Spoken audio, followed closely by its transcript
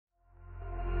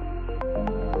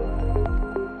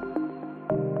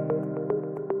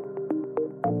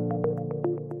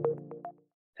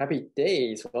Happy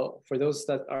days. Well, for those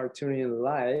that are tuning in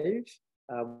live,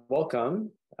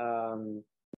 welcome.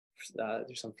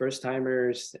 There's some first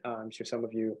timers. I'm sure some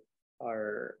of you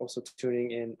are also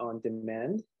tuning in on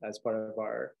demand as part of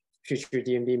our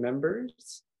FutureDMD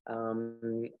members.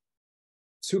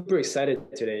 Super excited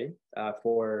today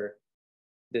for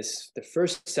the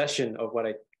first session of what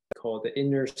I call the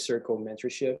Inner Circle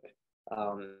Mentorship.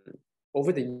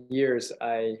 Over the years,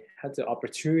 I had the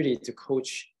opportunity to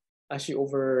coach actually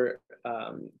over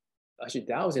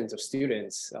thousands of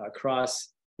students across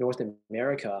North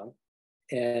America.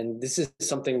 And this is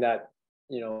something that,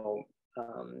 though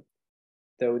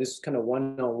this kind of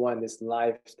one-on-one, this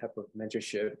live type of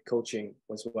mentorship coaching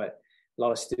was what a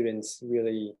lot of students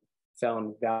really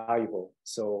found valuable.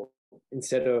 So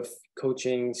instead of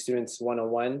coaching students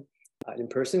one-on-one in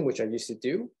person, which I used to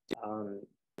do,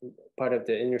 part of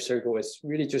the Inner Circle is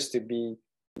really just to be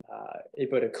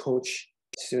able to coach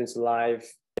students live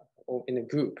in a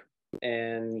group.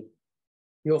 And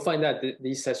you'll find that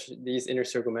these Inner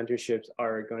Circle mentorships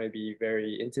are going to be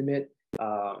very intimate,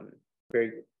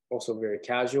 very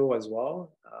casual as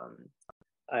well.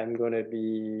 I'm going to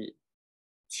be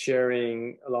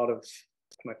sharing a lot of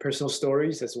my personal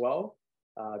stories as well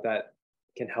that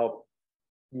can help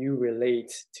you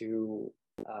relate to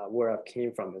where I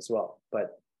came from as well.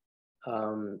 But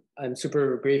I'm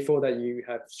super grateful that you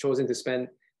have chosen to spend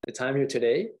the time here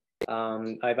today.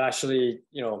 I've actually,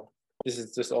 this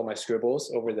is just all my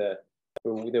scribbles over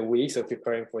the weeks of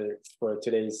preparing for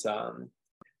today's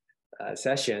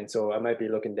session. So I might be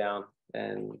looking down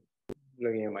and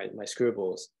looking at my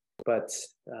scribbles. But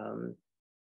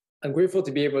I'm grateful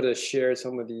to be able to share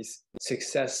some of these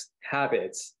success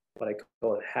habits, what I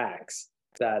call hacks,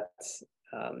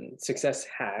 success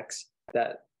hacks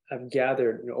that I've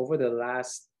gathered over the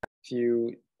last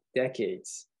few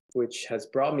decades, which has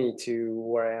brought me to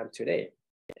where I am today.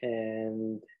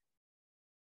 And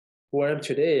where I am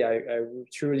today, I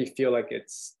truly feel like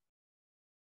it's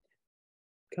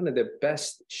kind of the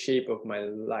best shape of my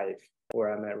life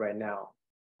where I'm at right now.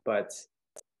 But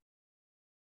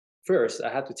first, I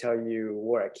have to tell you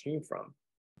where I came from,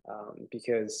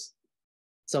 because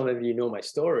some of you know my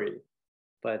story,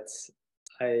 but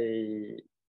I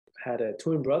had a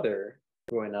twin brother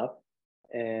growing up,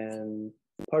 and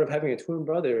part of having a twin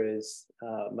brother is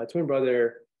my twin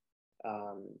brother,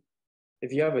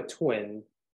 if you have a twin,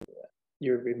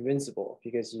 you're invincible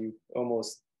because you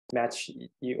almost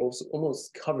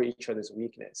almost cover each other's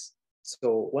weakness.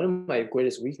 So one of my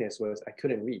greatest weakness was I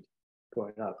couldn't read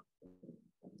growing up.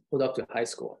 Hold up to high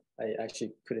school, I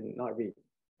actually couldn't not read.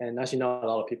 And actually not a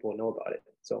lot of people know about it.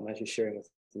 So I'm actually sharing with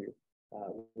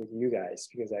you guys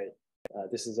because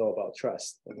this is all about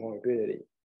trust and vulnerability.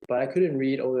 But I couldn't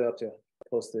read all the way up to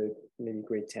close to maybe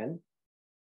grade 10.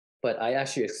 But I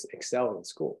actually excelled in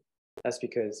school. That's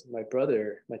because my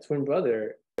twin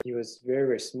brother, he was very,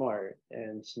 very smart.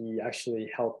 And he actually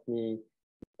helped me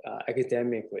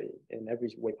academically in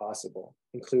every way possible,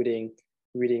 including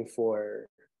reading for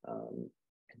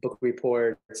book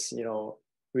reports,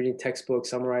 reading textbooks,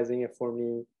 summarizing it for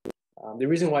me. The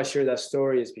reason why I share that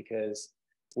story is because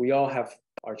we all have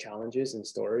our challenges and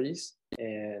stories.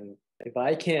 And if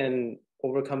I can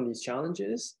overcome these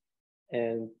challenges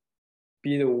and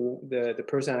be the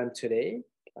person I am today,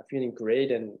 feeling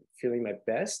great and feeling my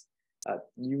best,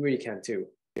 you really can too.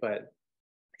 But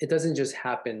it doesn't just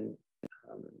happen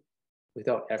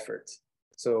without effort.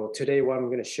 So today, what I'm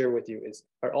going to share with you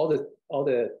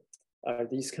are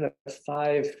these kind of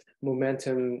 5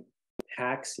 momentum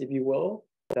hacks, if you will,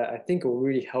 that I think will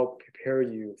really help prepare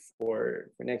you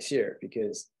for next year.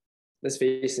 Because let's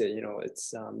face it,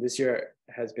 it's this year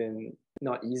has been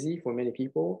not easy for many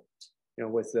people,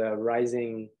 with the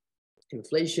rising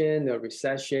inflation, the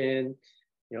recession,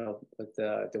 with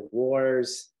the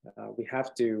wars. We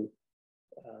have to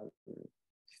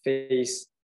face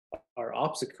our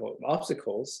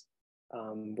obstacles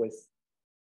with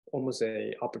almost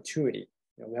a opportunity.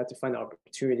 We have to find an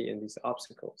opportunity in these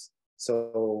obstacles.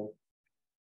 So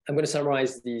I'm going to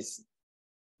summarize these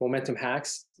momentum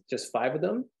hacks, just 5 of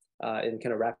them, in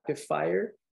kind of rapid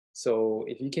fire. So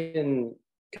if you can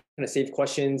kind of save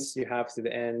questions you have to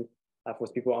the end for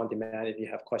people on demand, if you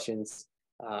have questions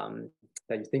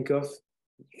that you think of,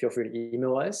 feel free to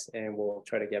email us and we'll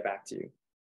try to get back to you.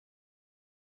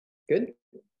 Good?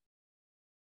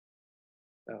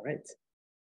 All right.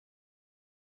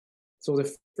 So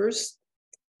the first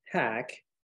hack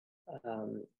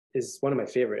is one of my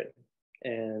favorite,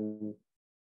 and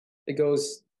it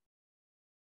goes,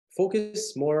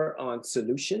 focus more on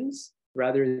solutions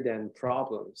rather than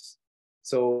problems.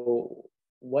 So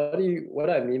what do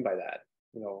I mean by that?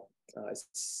 it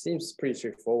seems pretty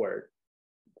straightforward.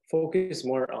 Focus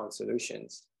more on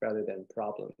solutions rather than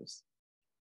problems.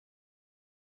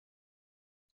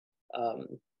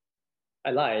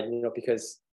 I lied,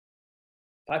 because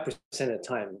 5% of the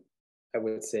time, I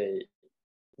would say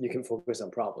you can focus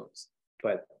on problems.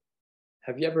 But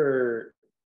have you ever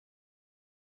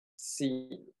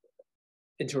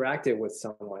interacted with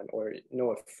someone or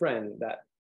a friend that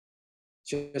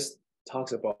just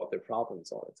talks about their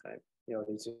problems all the time?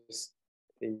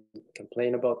 They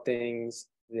complain about things,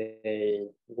 they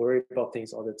worry about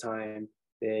things all the time.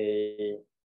 It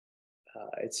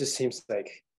just seems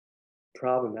like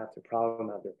problem after problem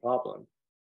after problem.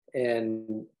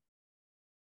 And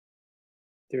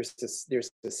there's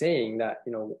the saying that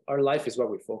our life is what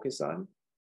we focus on.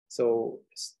 So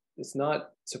it's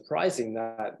not surprising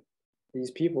that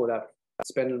these people that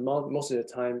spend most of the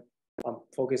time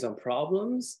focused on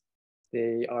problems,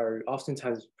 they are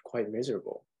oftentimes quite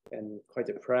miserable and quite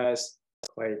depressed,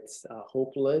 quite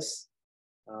hopeless.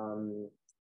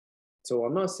 So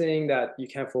I'm not saying that you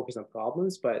can't focus on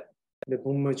problems, but the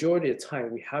majority of the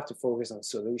time we have to focus on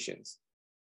solutions.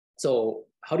 So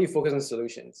how do you focus on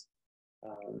solutions?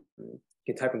 You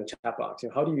can type in the chat box.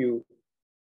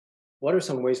 What are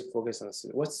some ways to focus on?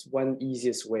 What's one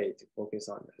easiest way to focus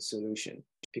on a solution?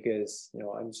 Because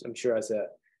I'm sure as a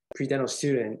pre-dental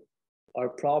student, our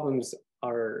problems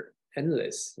are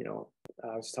endless.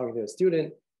 I was talking to a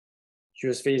student. She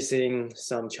was facing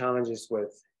some challenges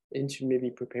with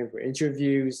maybe preparing for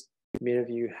interviews. Many of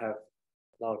you have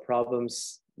a lot of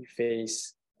problems you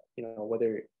face.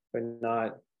 Whether or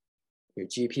not your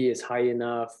GP is high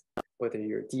enough, whether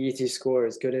your DET score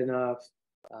is good enough,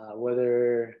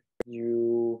 whether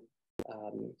you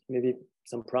maybe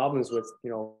some problems with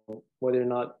whether or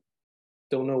not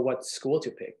don't know what school to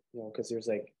pick, because there's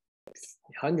like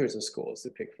hundreds of schools to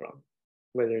pick from,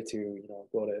 whether to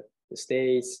go to the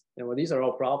States. These are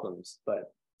all problems,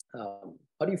 but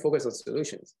how do you focus on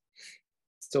solutions?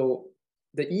 So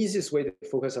the easiest way to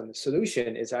focus on the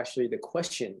solution is actually the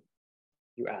question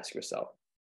you ask yourself.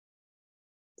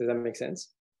 Does that make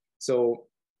sense? So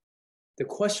the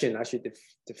question actually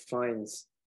defines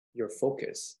your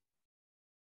focus.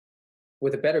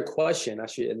 With a better question,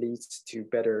 actually, it leads to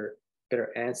better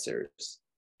answers.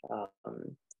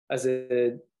 As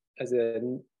a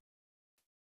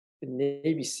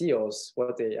Navy SEALs,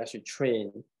 what they actually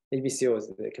train, Navy SEALs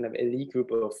is a kind of elite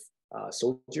group of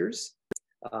soldiers.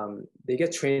 They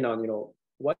get trained on,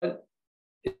 what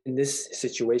in this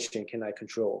situation can I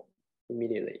control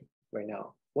immediately right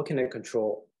now? What can I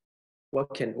control?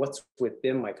 What's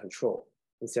within my control,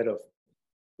 instead of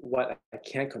what I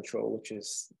can't control, which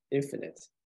is infinite.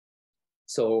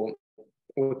 So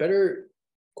with better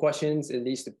questions, it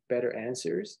leads to better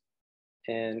answers.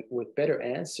 And with better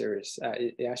answers,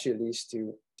 it actually leads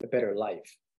to a better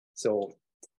life. So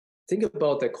think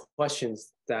about the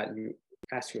questions that you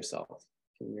ask yourself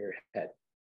in your head.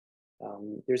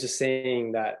 There's a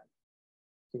saying that,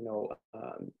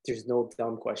 there's no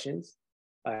dumb questions.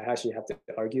 I actually have to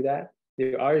argue that.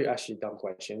 There are actually dumb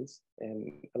questions.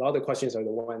 And a lot of the questions are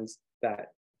the ones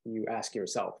that you ask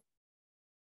yourself,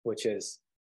 which is,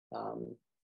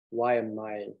 why am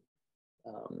I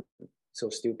so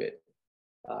stupid?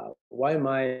 Why am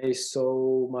I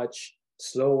so much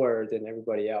slower than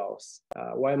everybody else?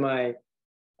 Why am I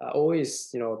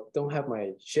always, don't have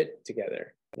my shit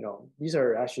together? These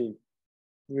are actually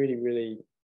really, really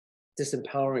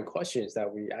disempowering questions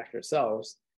that we ask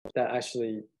ourselves that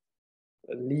actually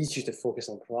leads you to focus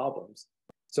on problems.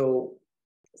 So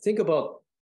think about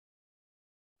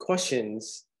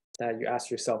questions that you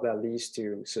ask yourself that leads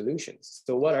to solutions.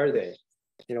 So what are they?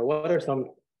 What are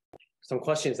some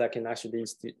questions that can actually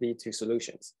lead to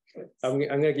solutions? I'm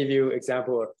going to give you an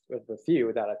example of a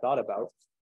few that I thought about.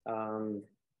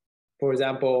 For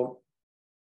example,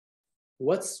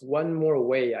 what's one more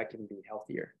way I can be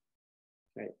healthier,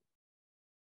 right?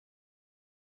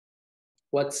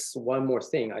 What's one more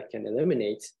thing I can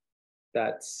eliminate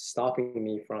that's stopping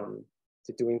me from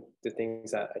doing the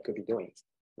things that I could be doing?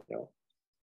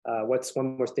 What's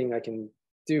one more thing I can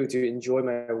do to enjoy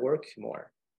my work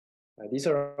more? These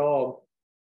are all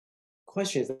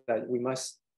questions that we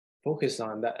must focus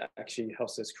on that actually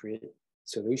helps us create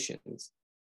solutions.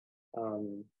 I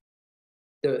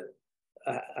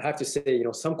have to say,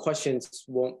 some questions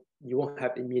you won't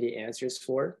have immediate answers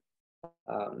for.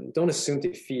 Don't assume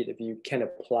defeat if you can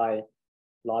apply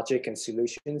logic and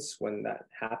solutions when that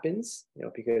happens,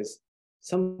 because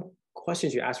some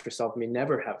questions you ask yourself may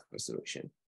never have a solution,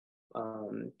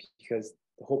 because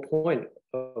the whole point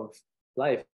of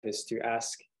life is to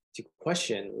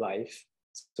question life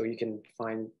so you can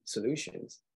find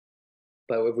solutions.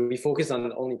 But if we focus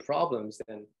on only problems,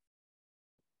 then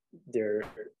you're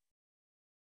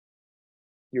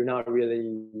not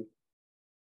really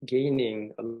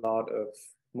gaining a lot of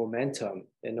momentum.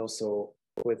 And also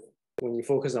when you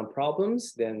focus on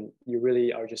problems, then you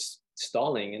really are just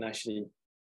stalling and actually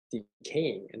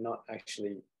decaying and not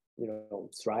actually,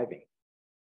 thriving.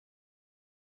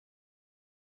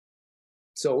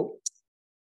 So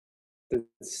the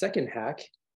second hack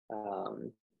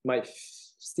might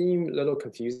seem a little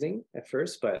confusing at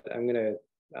first, but I'm going to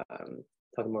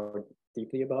talk more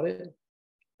deeply about it. And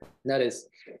that is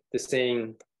the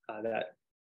saying that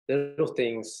little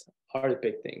things are the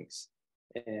big things.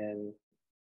 And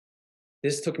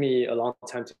this took me a long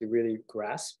time to really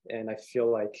grasp. And I feel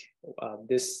like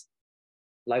this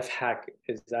life hack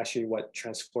is actually what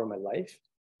transformed my life,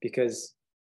 because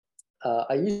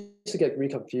I used to get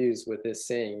really confused with this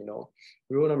saying,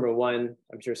 rule number one,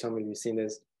 I'm sure some of you have seen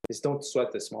this, is don't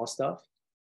sweat the small stuff.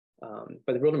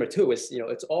 But the rule number two is,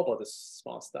 it's all about the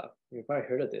small stuff. You've probably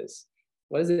heard of this.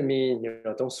 What does it mean,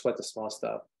 don't sweat the small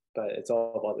stuff, but it's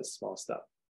all about the small stuff?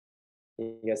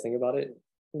 You guys think about it?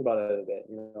 Think about it a bit,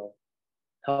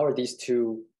 How are these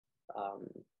two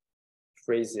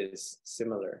phrases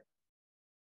similar?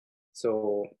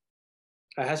 So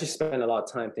I actually spent a lot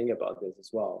of time thinking about this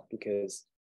as well, because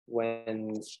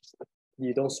when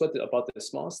you don't sweat about the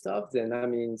small stuff, then that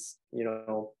means, you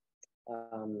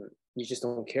just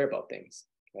don't care about things,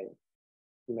 right?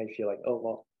 You might feel like, oh,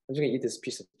 well, I'm just gonna eat this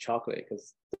piece of chocolate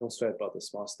because don't sweat about the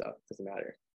small stuff, it doesn't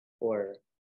matter. Or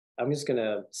I'm just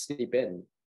gonna sleep in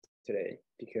today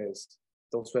because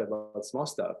don't sweat about the small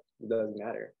stuff, it doesn't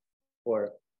matter.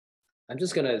 Or I'm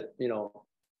just gonna,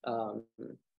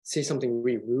 say something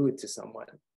really rude to someone,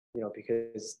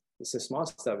 because it's the small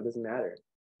stuff, it doesn't matter.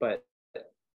 But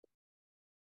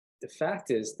the fact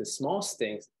is, the small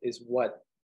things is what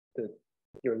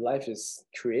your life is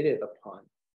created upon.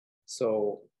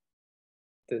 So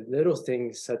the little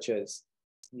things such as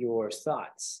your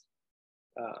thoughts,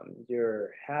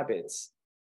 your habits,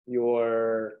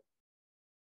 your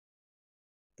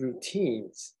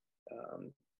routines,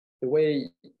 the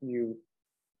way you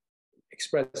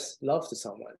express love to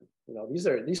someone,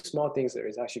 these small things that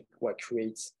is actually what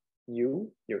creates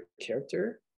you, your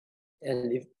character,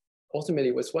 and if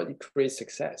ultimately was what creates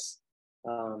success.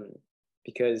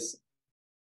 Because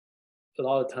a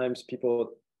lot of times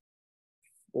people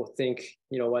will think,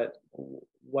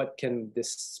 what can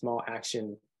this small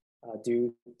action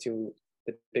do to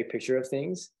the big picture of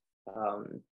things?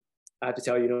 I have to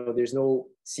tell you, there's no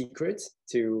secret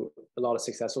to a lot of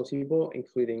successful people,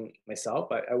 including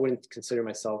myself. I wouldn't consider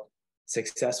myself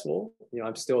successful.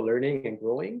 I'm still learning and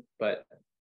growing, but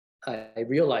I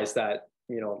realize that,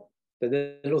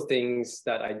 the little things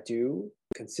that I do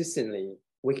consistently,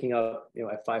 waking up,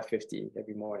 at 5:50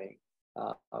 every morning,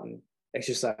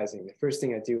 exercising, the first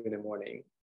thing I do in the morning,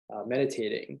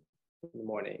 meditating in the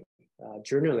morning,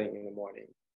 journaling in the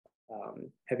morning,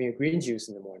 having a green juice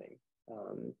in the morning.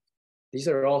 These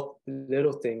are all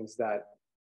little things that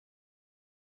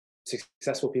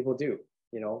successful people do.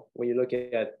 When you look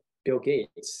at Bill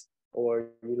Gates, or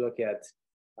you look at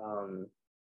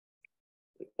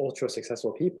ultra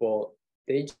successful people,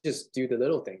 they just do the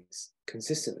little things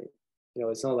consistently.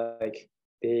 It's not like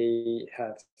they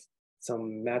have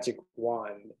some magic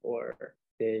wand, or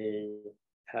they're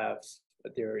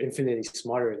infinitely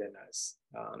smarter than us.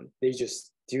 They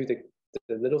just do the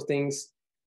little things,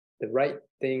 the right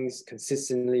things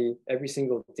consistently every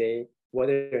single day,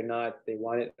 whether or not they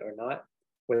want it or not,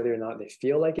 whether or not they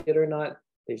feel like it or not.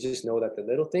 They just know that the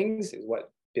little things is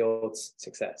what builds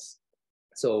success.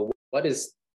 So what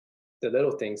is the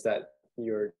little things that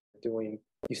you're doing,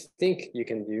 you think you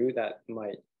can do, that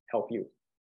might help you?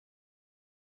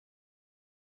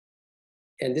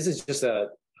 And this is just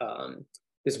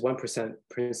this 1%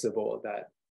 principle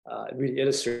that really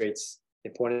illustrates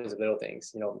the importance of little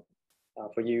things.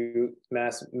 For you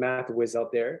math whiz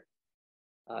out there,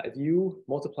 if you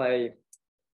multiply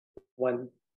one,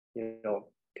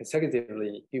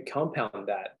 consecutively, you compound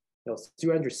that,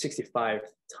 365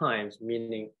 times,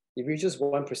 meaning if you're just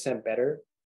 1% better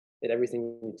at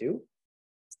everything you do,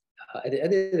 at the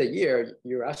end of the year,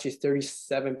 you're actually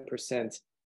 37%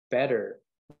 better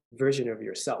version of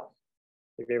yourself.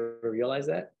 Have you ever realized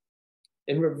that?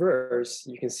 In reverse,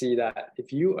 you can see that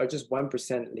if you are just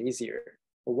 1% lazier,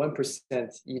 or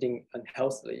 1% eating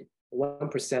unhealthily,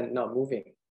 1% not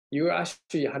moving, you're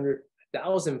actually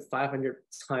 1,500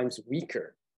 times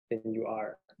weaker than you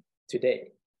are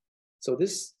today. So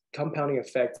this compounding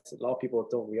effect, a lot of people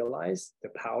don't realize the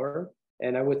power.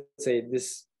 And I would say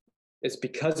this is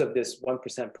because of this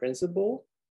 1% principle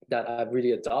that I've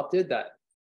really adopted, that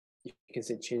you can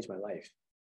say changed my life.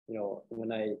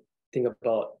 When I think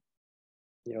about,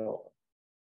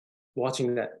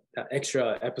 watching that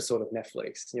extra episode of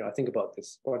Netflix, I think about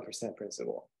this 1%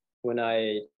 principle. When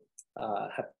I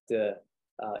have to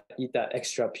eat that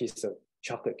extra piece of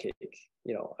chocolate cake,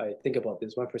 I think about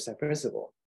this 1%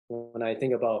 principle. When I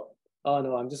think about, oh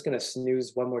no, I'm just gonna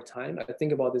snooze one more time, I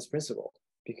think about this principle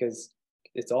because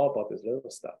it's all about this little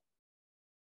stuff.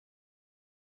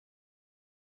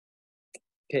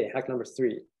 Okay, hack number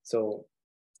 3. So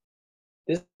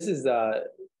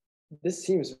this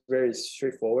seems very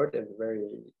straightforward and very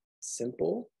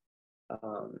simple,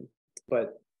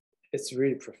 but it's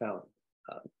really profound.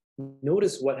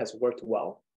 Notice what has worked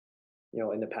well,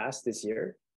 in the past this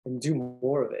year, and do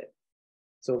more of it.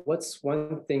 So what's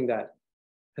one thing that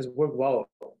has worked well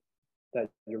that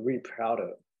you're really proud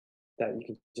of that you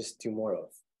can just do more of?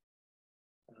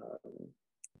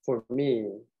 For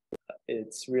me,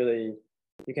 it's really,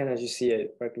 you can actually see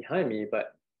it right behind me,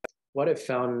 but what I've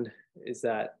found is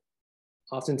that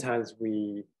oftentimes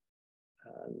we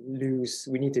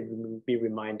need to be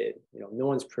reminded, no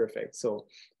one's perfect. So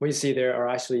what you see there are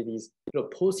actually these little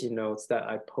Post-it notes that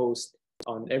I post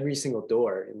on every single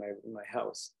door in my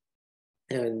house.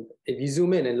 And if you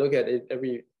zoom in and look at it,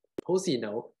 every Post-it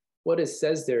note, what it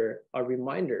says there are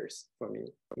reminders for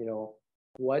me,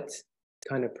 what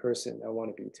kind of person I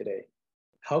want to be today.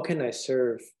 How can I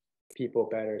serve people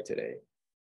better today?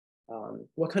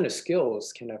 What kind of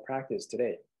skills can I practice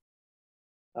today?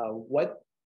 What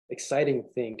exciting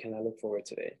thing can I look forward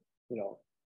today?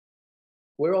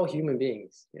 We're all human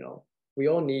beings, we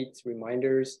all need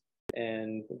reminders,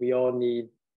 and we all need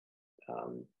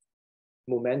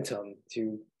momentum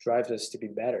to drive us to be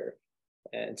better.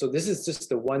 And so this is just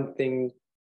the one thing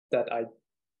that I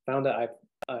found that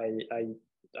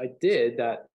I did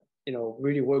that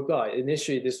really worked well.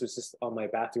 Initially, this was just on my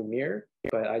bathroom mirror,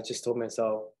 but I just told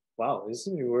myself, wow, this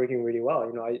is working really well.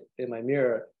 In my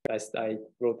mirror, I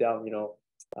wrote down,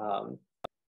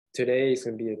 today is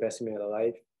going to be the best meal of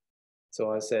life.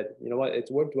 So I said, you know what,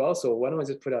 it's worked well. So why don't I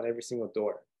just put on every single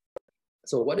door?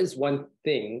 So what is one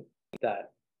thing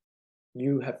that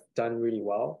you have done really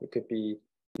well? It could be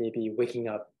maybe waking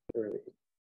up early,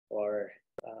 or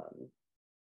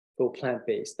go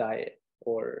plant-based diet,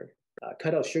 or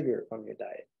cut out sugar from your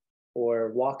diet,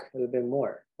 or walk a little bit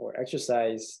more, or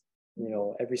exercise,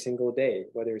 every single day,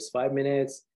 whether it's 5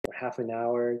 minutes or half an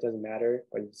hour, doesn't matter,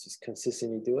 but you just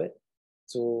consistently do it.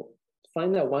 So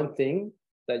find that one thing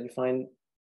that you find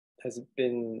has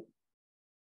been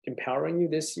empowering you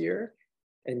this year,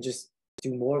 and just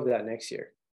do more of that next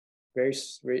year. Very,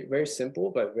 very, very simple,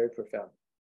 but very profound.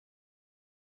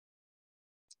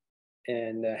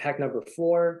 And hack number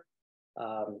 4,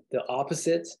 the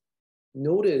opposite.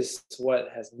 Notice what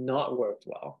has not worked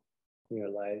well in your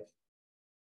life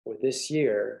or this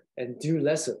year, and do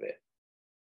less of it.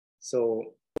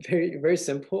 So very, very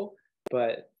simple,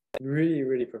 but really,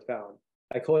 really profound.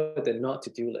 I call it the not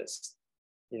to do list,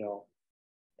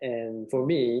 and for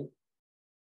me,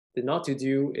 the not to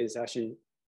do is actually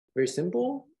very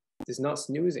simple. It's not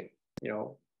snoozing,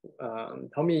 how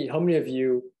many of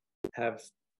you have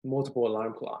multiple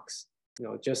alarm clocks,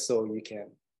 just so you can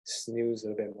snooze a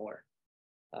little bit more?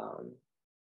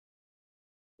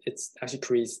 It's actually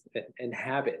creates an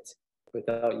habit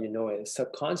without it.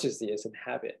 Subconsciously, it's a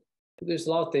habit. There's a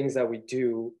lot of things that we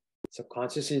do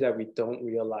subconsciously that we don't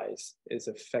realize is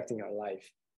affecting our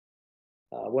life.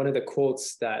 One of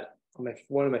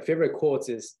my favorite quotes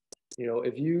is,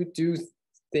 if you do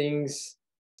things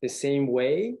the same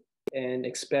way and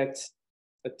expect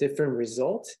a different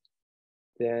result,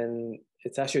 then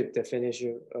it's actually a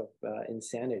definition of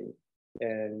insanity.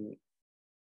 And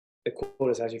the quote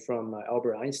is actually from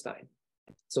Albert Einstein.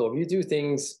 So if you do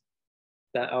things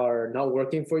that are not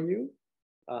working for you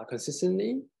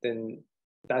consistently, then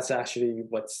that's actually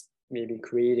what's maybe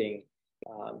creating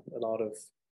a lot of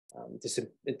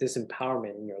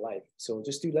disempowerment in your life. So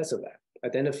just do less of that.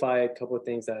 Identify a couple of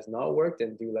things that has not worked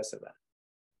and do less of that.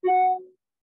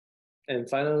 And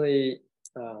finally,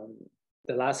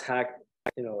 the last hack,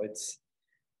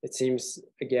 it seems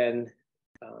again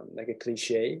like a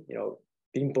cliche,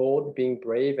 being bold, being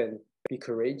brave, and be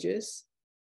courageous.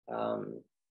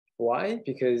 Why?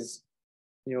 Because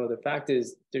the fact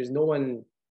is, there's no one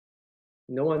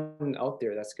out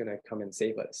there that's gonna come and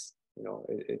save us.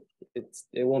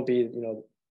 It won't be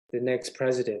the next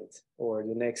president or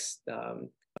the next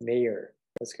mayor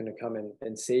that's gonna come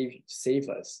and save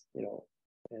us.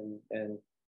 And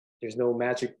there's no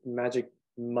magic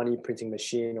money printing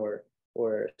machine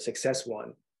or success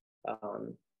one.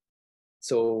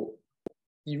 So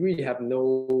you really have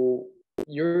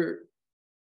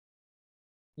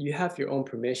you you have your own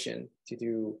permission to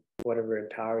do whatever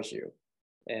empowers you.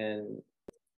 And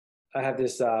I have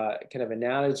this kind of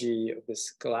analogy of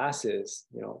this glasses.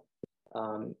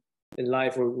 In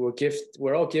life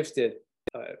we're all gifted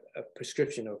a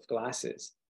prescription of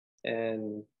glasses,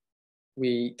 and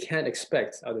we can't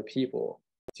expect other people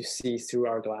to see through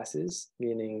our glasses.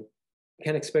 Meaning, we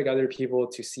can't expect other people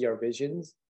to see our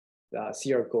visions,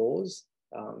 see our goals,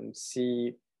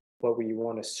 see what we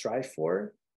want to strive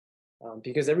for,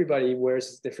 because everybody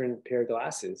wears a different pair of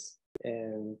glasses,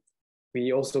 and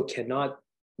we also cannot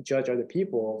judge other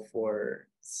people for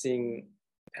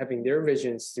having their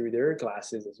visions through their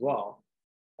glasses as well.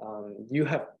 You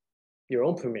have your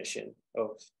own permission of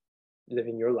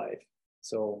living your life.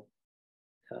 So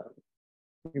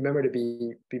remember to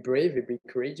be brave and be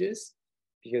courageous,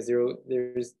 because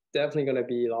there's definitely going to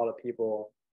be a lot of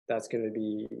people that's going to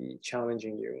be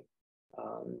challenging you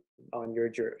on your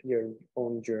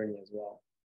own journey as well.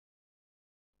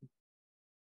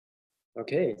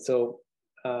 Okay, so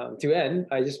to end,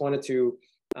 I just wanted to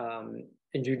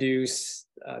introduce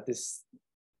this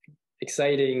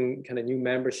exciting kind of new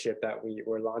membership that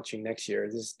we're launching next year.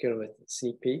 This is kind of a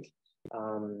sneak peek.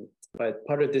 But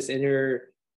part of this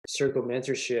inner circle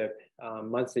mentorship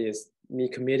monthly is me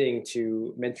committing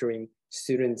to mentoring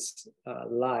students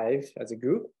live as a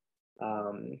group.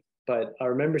 But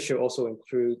our membership also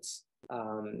includes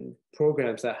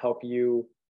programs that help you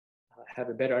have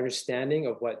a better understanding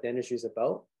of what dentistry is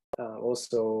about.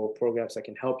 Also programs that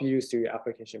can help you through your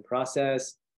application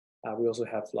process. We also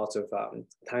have lots of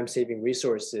time-saving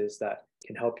resources that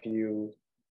can help you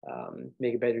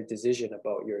make a better decision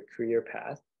about your career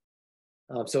path.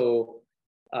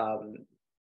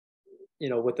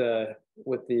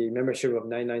 With the membership of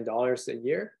 $99 a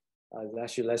year, it's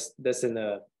actually less than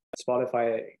a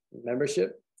Spotify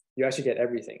membership. You actually get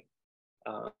everything.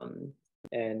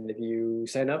 And if you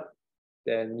sign up,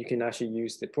 then you can actually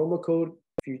use the promo code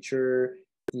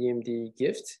FutureDMD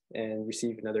gift and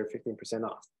receive another 15%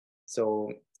 off.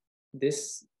 So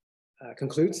this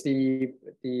concludes the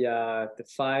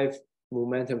 5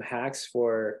 momentum hacks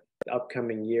for the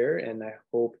upcoming year. And I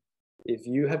hope if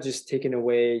you have just taken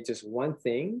away just one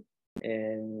thing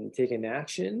and taken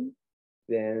action,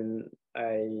 then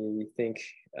I think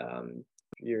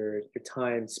your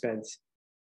time spent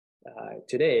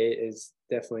today is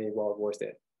definitely well worth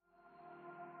it.